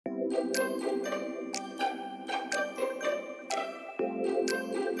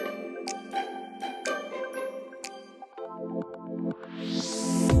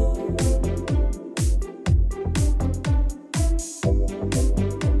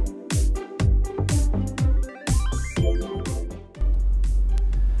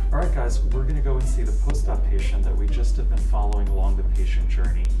We're going to go and see the post-op patient that we just have been following along the patient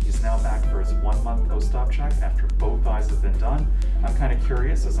journey. He's now back for his 1-month post-op check after both eyes have been done. I'm kind of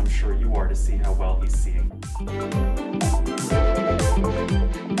curious, as I'm sure you are, to see how well he's seeing.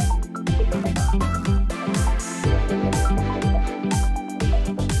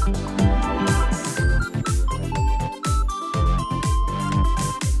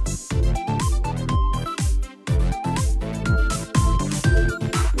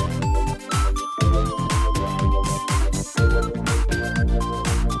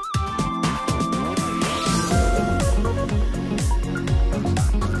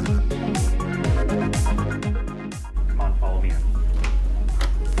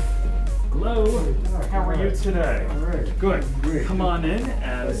 How are you today? All right. Good. Great. Come on in.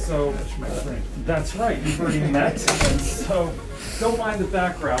 And so that's my friend. That's right. You've already met. And so don't mind the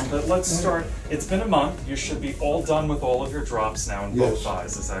background, but let's start. It's been a month. You should be all done with all of your drops now in both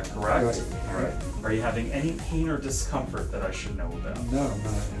eyes. Is that correct? Right. All right. Are you having any pain or discomfort that I should know about? No,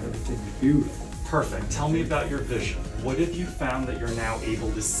 not. Everything's beautiful. Perfect. Tell me about your vision. What have you found that you're now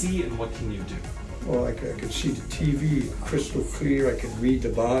able to see, and what can you do? Well, I can see the TV crystal clear. I can read the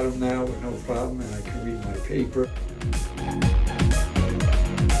bottom now with no problem, and I can read my paper.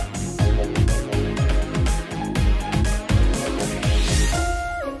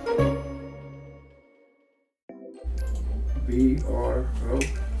 BRO.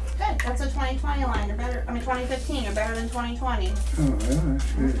 Good. That's a 2020 line. You're better. I mean, 2015. You're better than 2020. Oh, yeah,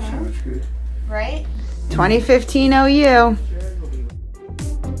 that's good. Sounds good. Right? 2015 OU.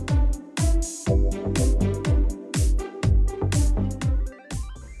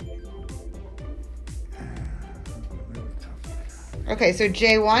 Okay, so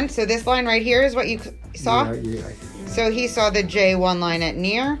J1, so this line right here is what you saw? Yeah. So he saw the J1 line at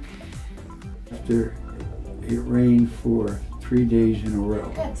near. After it rained for 3 days in a row.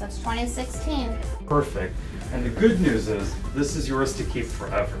 Good. So it's 2016. Perfect. And the good news is, this is yours to keep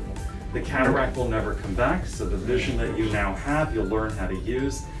forever. The cataract will never come back, so the vision that you now have, you'll learn how to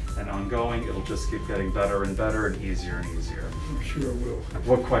use, and ongoing, it'll just keep getting better and better and easier and easier. I'm sure it will.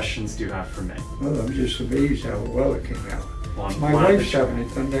 What questions do you have for me? Well, I'm just amazed how well it came out. Well, I'm My glad wife's that having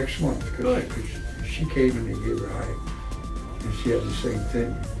it done next month because she came and they gave her eye, and she had the same thing.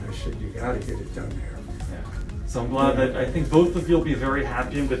 And I said, "You got to get it done there." Yeah. So I'm glad that I think both of you will be very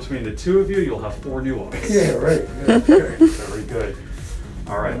happy, and between the two of you, you'll have 4 new eyes. Yeah, right. Yeah, okay. Very good.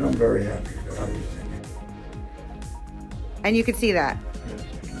 All right. And I'm very happy about everything. And you can see that. Yes, I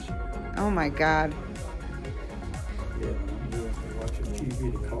can see that. Oh my God. Yeah, when I'm watching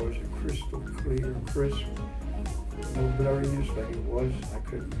TV, the colors are crystal clear and crisp. No blurriness like it was. I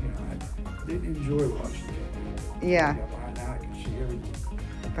couldn't, I didn't enjoy watching TV. Yeah. Now I can see everything.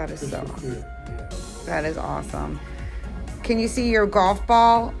 That is so, Crystal clear. Yeah. that is awesome. Can you see your golf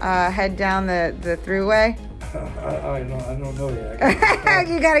ball head down the throughway? I don't know yet.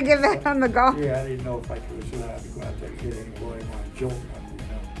 You got to get back on the golf. Yeah, I didn't know if I could go out there getting away on joke.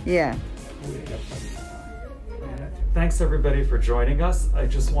 Yeah. We got plenty of time. Yeah. Thanks everybody for joining us. I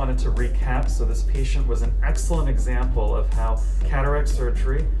just wanted to recap. So this patient was an excellent example of how cataract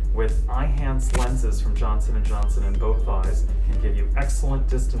surgery with Eyhance lenses from Johnson & Johnson in both eyes can give you excellent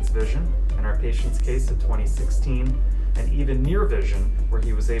distance vision, in our patient's case at 2016, and even near vision, where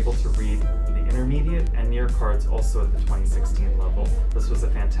he was able to read the intermediate and near cards also at the 2016 level. This was a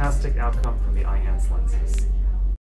fantastic outcome from the Eyhance lenses.